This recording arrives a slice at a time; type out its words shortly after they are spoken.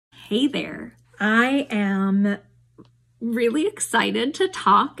Hey there. I am really excited to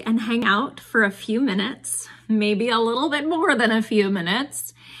talk and hang out for a few minutes, maybe a little bit more than a few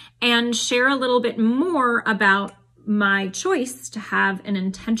minutes, and share a little bit more about my choice to have an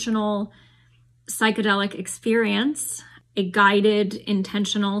intentional psychedelic experience, a guided,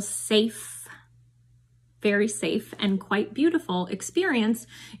 intentional, safe, very safe and quite beautiful experience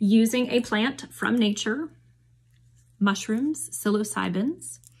using a plant from nature, mushrooms,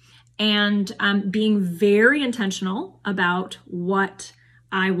 psilocybins, and being very intentional about what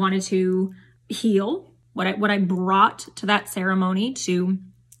I wanted to heal, what I brought to that ceremony to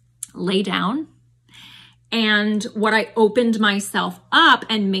lay down, and what I opened myself up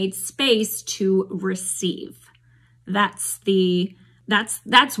and made space to receive. That's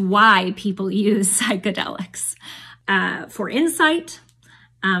why people use psychedelics, for insight,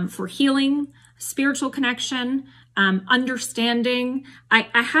 for healing, spiritual connection, understanding. I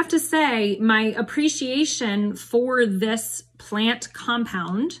have to say, my appreciation for this plant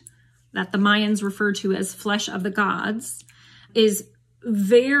compound that the Mayans refer to as flesh of the gods is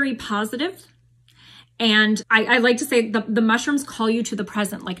very positive. And I like to say the mushrooms call you to the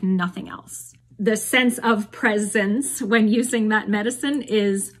present like nothing else. The sense of presence when using that medicine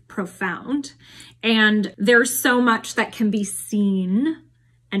is profound. And there's so much that can be seen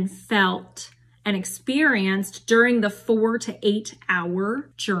and felt and experienced during the 4 to 8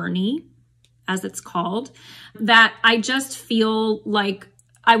 hour journey, as it's called, that I just feel like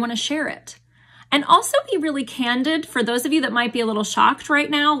I want to share it. And also be really candid for those of you that might be a little shocked right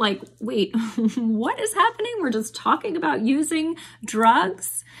now, like, wait, what is happening? We're just talking about using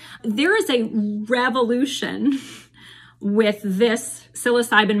drugs. There is a revolution with this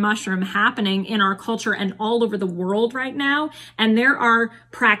psilocybin mushroom happening in our culture and all over the world right now. And there are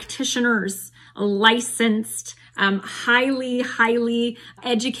practitioners, licensed, highly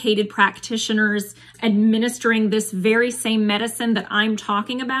educated practitioners administering this very same medicine that I'm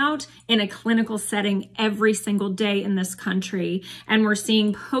talking about in a clinical setting every single day in this country. And we're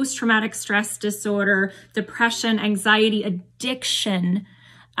seeing post-traumatic stress disorder, depression, anxiety, addiction,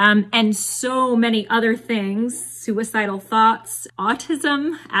 and so many other things, suicidal thoughts,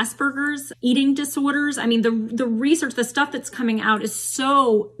 autism, Asperger's, eating disorders. I mean, the research, the stuff that's coming out is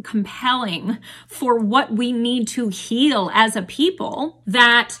so compelling for what we need to heal as a people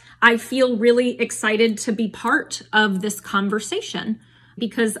that I feel really excited to be part of this conversation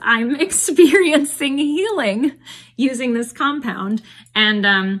because I'm experiencing healing using this compound.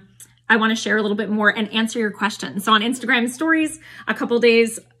 And, I want to share a little bit more and answer your questions. So on Instagram stories a couple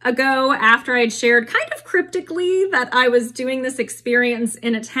days ago, after I had shared kind of cryptically that I was doing this experience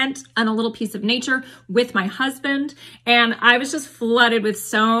in a tent on a little piece of nature with my husband, and I was just flooded with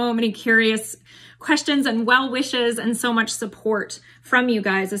so many curious questions and well wishes and so much support from you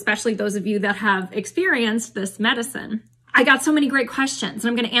guys, especially those of you that have experienced this medicine. I got so many great questions, and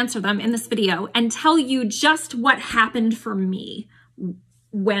I'm going to answer them in this video and tell you just what happened for me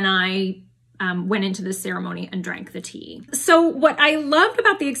when I went into this ceremony and drank the tea. So what I loved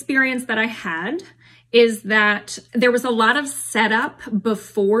about the experience that I had is that there was a lot of setup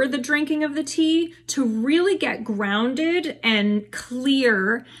before the drinking of the tea to really get grounded and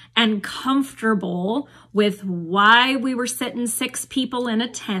clear and comfortable with why we were sitting 6 people in a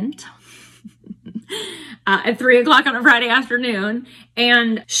tent at 3 o'clock on a Friday afternoon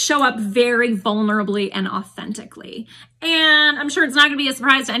and show up very vulnerably and authentically. And I'm sure it's not going to be a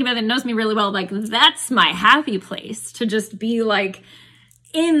surprise to anybody that knows me really well. Like, that's my happy place, to just be like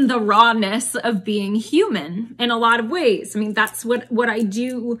in the rawness of being human in a lot of ways. I mean, that's what I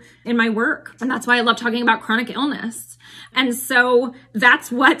do in my work. And that's why I love talking about chronic illness. And so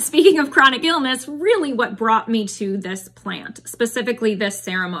that's what, speaking of chronic illness, really what brought me to this plant, specifically this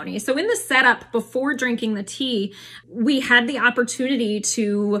ceremony. So in the setup before drinking the tea, we had the opportunity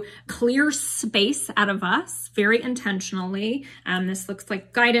to clear space out of us very intentionally. This looks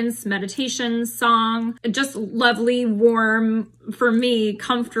like guidance, meditation, song, just lovely, warm, for me,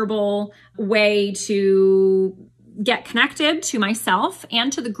 comfortable way to get connected to myself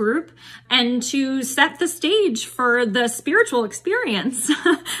and to the group and to set the stage for the spiritual experience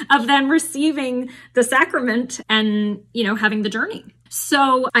of then receiving the sacrament and, you know, having the journey.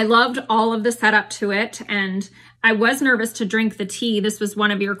 So I loved all of the setup to it, and I was nervous to drink the tea. This was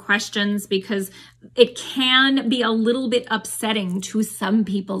one of your questions because it can be a little bit upsetting to some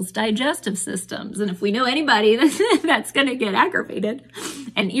people's digestive systems. And if we know anybody that's going to get aggravated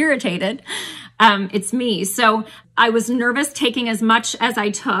and irritated, it's me. So I was nervous taking as much as I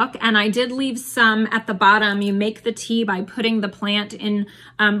took, and I did leave some at the bottom. You make the tea by putting the plant in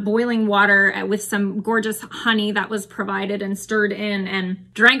boiling water with some gorgeous honey that was provided and stirred in,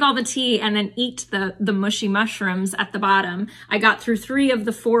 and drank all the tea and then eat the mushy mushrooms at the bottom. I got through 3 of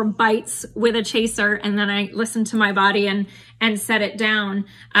the 4 bites with a chaser, and then I listened to my body and set it down.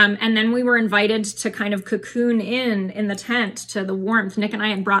 And then we were invited to kind of cocoon in the tent to the warmth. Nick and I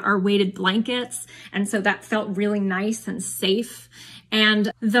had brought our weighted blankets, and so that felt really nice and safe.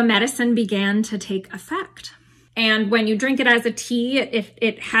 And the medicine began to take effect. And when you drink it as a tea,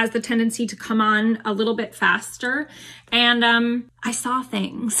 it has the tendency to come on a little bit faster. And I saw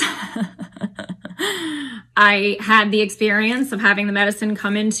things. I had the experience of having the medicine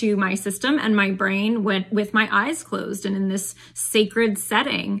come into my system and my brain with my eyes closed and in this sacred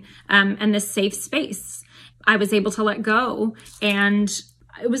setting and this safe space. I was able to let go, and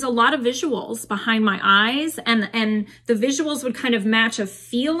it was a lot of visuals behind my eyes, and the visuals would kind of match a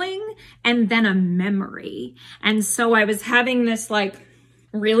feeling and then a memory. And so I was having this like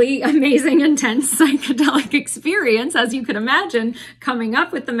really amazing, intense psychedelic experience, as you could imagine, coming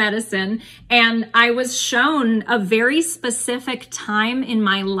up with the medicine. And I was shown a very specific time in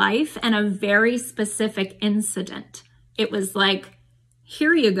my life and a very specific incident. It was like,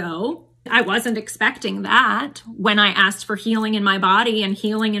 here you go. I wasn't expecting that when I asked for healing in my body and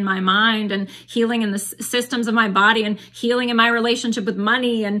healing in my mind and healing in the systems of my body and healing in my relationship with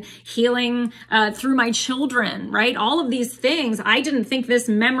money and healing through my children, right? All of these things. I didn't think this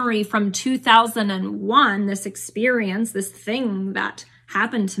memory from 2001, this experience, this thing that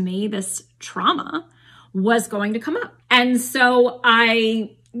happened to me, this trauma, was going to come up. And so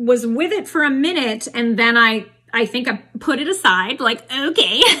I was with it for a minute, and then I think I put it aside, like,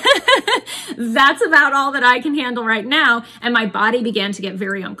 okay, that's about all that I can handle right now. And my body began to get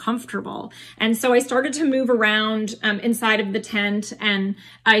very uncomfortable. And so I started to move around inside of the tent, and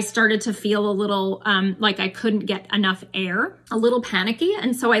I started to feel a little like I couldn't get enough air, a little panicky.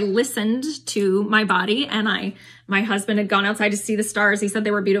 And so I listened to my body, and my husband had gone outside to see the stars. He said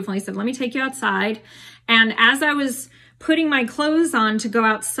they were beautiful. He said, let me take you outside. And as I was putting my clothes on to go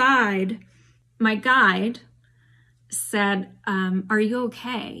outside, my guide said, are you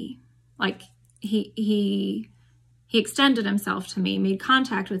okay? Like he extended himself to me, made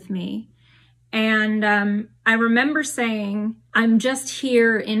contact with me. And I remember saying, I'm just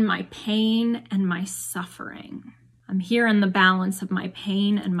here in my pain and my suffering. I'm here in the balance of my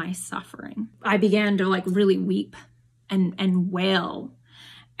pain and my suffering. I began to like really weep and wail.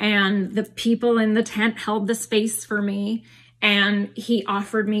 And the people in the tent held the space for me. And he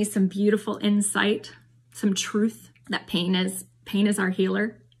offered me some beautiful insight, some truth. That pain is our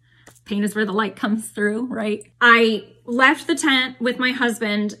healer. Pain is where the light comes through, right? I left the tent with my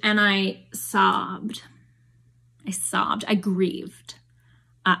husband, and I sobbed. I grieved.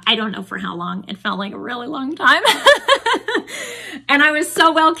 I don't know for how long. It felt like a really long time. And I was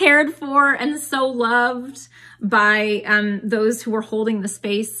so well cared for and so loved by those who were holding the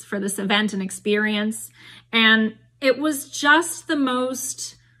space for this event and experience. And it was just the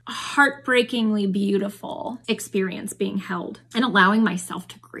most heartbreakingly beautiful experience being held and allowing myself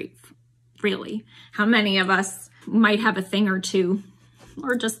to grieve. Really, how many of us might have a thing or 2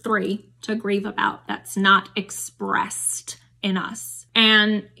 or just 3 to grieve about that's not expressed in us?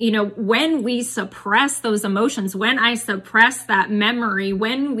 And, you know, when we suppress those emotions, when I suppress that memory,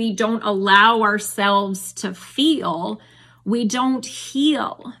 when we don't allow ourselves to feel, we don't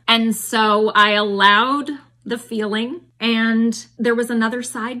heal. And so I allowed the feeling, and there was another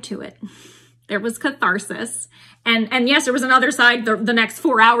side to it. There was catharsis. And yes, there was another side the next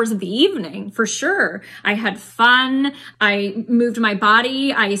 4 hours of the evening, for sure. I had fun. I moved my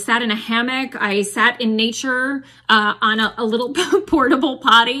body. I sat in a hammock. I sat in nature on a little portable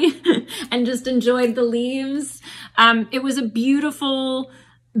potty and just enjoyed the leaves. It was a beautiful,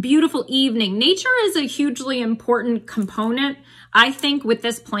 beautiful evening. Nature is a hugely important component, I think, with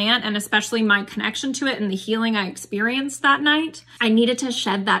this plant, and especially my connection to it and the healing I experienced that night. I needed to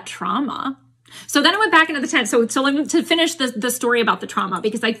shed that trauma. So then I went back into the tent. So to finish the story about the trauma,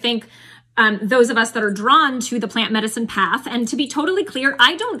 because I think those of us that are drawn to the plant medicine path, and to be totally clear,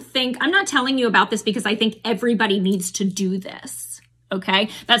 I'm not telling you about this because I think everybody needs to do this. Okay.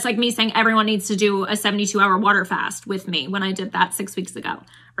 That's like me saying everyone needs to do a 72-hour water fast with me when I did that 6 weeks ago.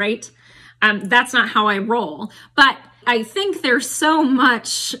 Right. That's not how I roll. But I think there's so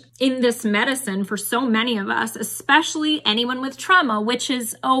much in this medicine for so many of us, especially anyone with trauma, which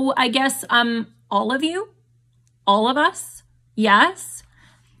is, I guess, all of you, all of us. Yes.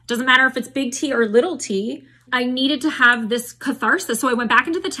 Doesn't matter if it's big T or little t. I needed to have this catharsis. So I went back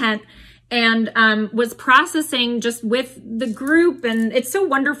into the tent, and was processing just with the group. And it's so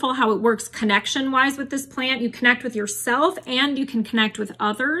wonderful how it works connection-wise with this plant. You connect with yourself and you can connect with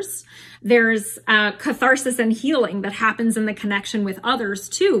others. There's catharsis and healing that happens in the connection with others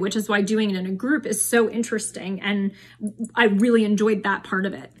too, which is why doing it in a group is so interesting. And I really enjoyed that part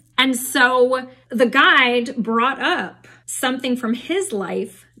of it. And so the guide brought up something from his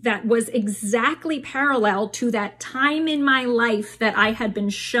life that was exactly parallel to that time in my life that I had been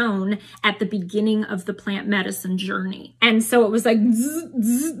shown at the beginning of the plant medicine journey. And so it was like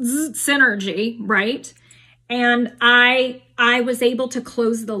synergy, right? And I was able to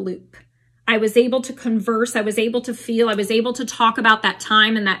close the loop. I was able to converse. I was able to feel. I was able to talk about that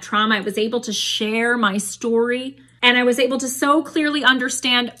time and that trauma. I was able to share my story. And I was able to so clearly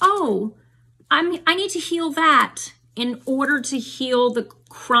understand, oh, I need to heal that in order to heal the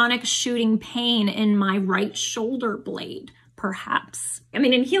chronic shooting pain in my right shoulder blade, perhaps. I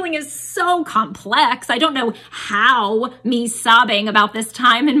mean, and healing is so complex. I don't know how me sobbing about this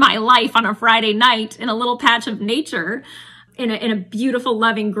time in my life on a Friday night in a little patch of nature in a beautiful,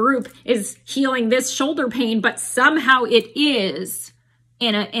 loving group is healing this shoulder pain, but somehow it is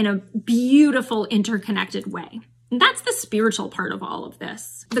in a beautiful, interconnected way. And that's the spiritual part of all of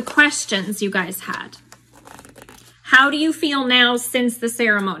this. The questions you guys had. How do you feel now since the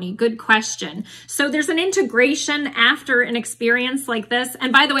ceremony? Good question. So there's an integration after an experience like this.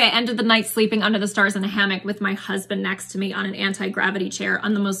 And by the way, I ended the night sleeping under the stars in a hammock with my husband next to me on an anti-gravity chair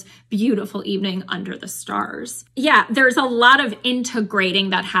on the most beautiful evening under the stars. Yeah, there's a lot of integrating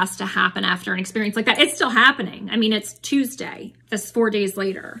that has to happen after an experience like that. It's still happening. I mean, it's Tuesday. That's 4 days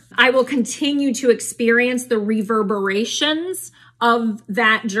later. I will continue to experience the reverberations of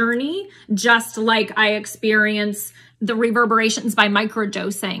that journey, just like I experience the reverberations by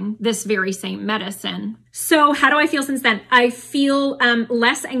microdosing this very same medicine. So how do I feel since then? I feel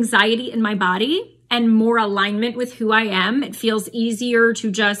less anxiety in my body and more alignment with who I am. It feels easier to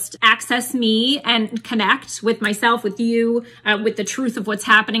just access me and connect with myself, with you, with the truth of what's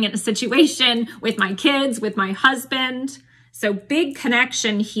happening in a situation, with my kids, with my husband. So big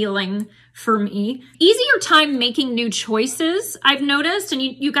connection healing for me. Easier time making new choices, I've noticed. And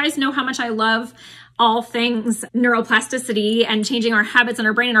you guys know how much I love all things neuroplasticity and changing our habits and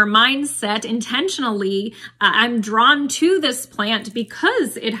our brain and our mindset intentionally. I'm drawn to this plant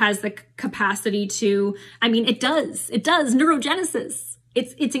because it has the capacity to, I mean, it does neurogenesis.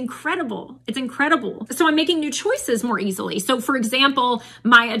 It's incredible. It's incredible. So I'm making new choices more easily. So for example,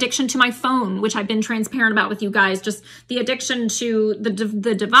 my addiction to my phone, which I've been transparent about with you guys, just the addiction to the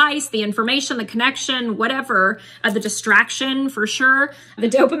device, the information, the connection, whatever, the distraction for sure, the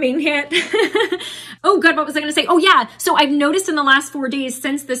dopamine hit. Oh God, what was I going to say? Oh yeah. So I've noticed in the last 4 days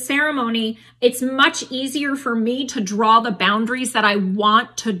since the ceremony, it's much easier for me to draw the boundaries that I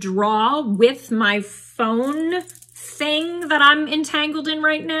want to draw with my phone thing that I'm entangled in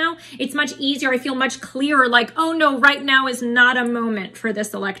right now. It's much easier. I feel much clearer, like, oh no, right now is not a moment for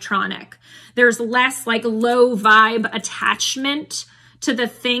this electronic. There's less like low vibe attachment to the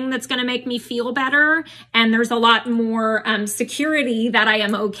thing that's going to make me feel better. And there's a lot more security that I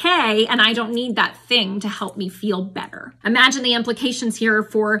am okay and I don't need that thing to help me feel better. Imagine the implications here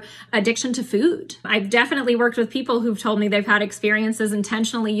for addiction to food. I've definitely worked with people who've told me they've had experiences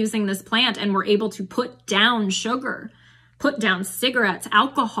intentionally using this plant and were able to put down sugar, put down cigarettes,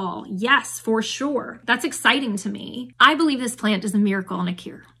 alcohol. Yes, for sure. That's exciting to me. I believe this plant is a miracle and a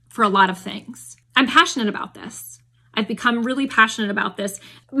cure for a lot of things. I'm passionate about this. I've become really passionate about this.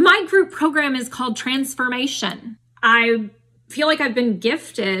 My group program is called Transformation. I feel like I've been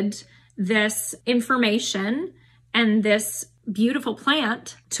gifted this information and this beautiful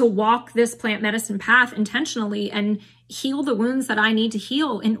plant to walk this plant medicine path intentionally and heal the wounds that I need to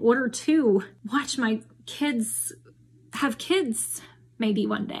heal in order to watch my kids have kids maybe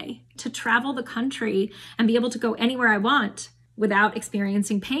one day, to travel the country and be able to go anywhere I want without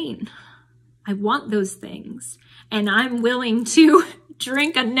experiencing pain. I want those things. And I'm willing to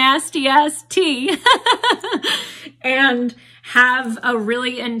drink a nasty ass tea and have a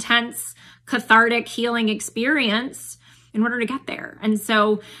really intense cathartic healing experience in order to get there. And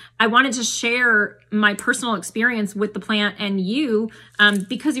so I wanted to share my personal experience with the plant and you,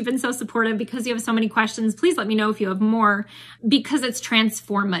 because you've been so supportive, because you have so many questions. Please let me know if you have more, because it's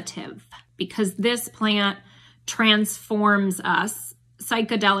transformative, because this plant transforms us.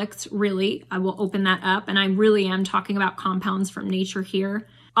 Psychedelics, really, I will open that up, and I really am talking about compounds from nature here,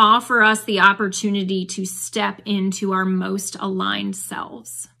 offer us the opportunity to step into our most aligned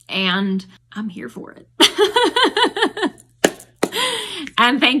selves. And I'm here for it.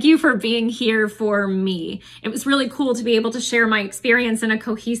 And thank you for being here for me. It was really cool to be able to share my experience in a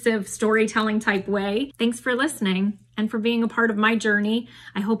cohesive storytelling type way. Thanks for listening and for being a part of my journey.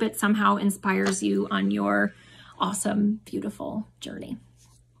 I hope it somehow inspires you on your awesome, beautiful journey.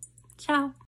 Ciao.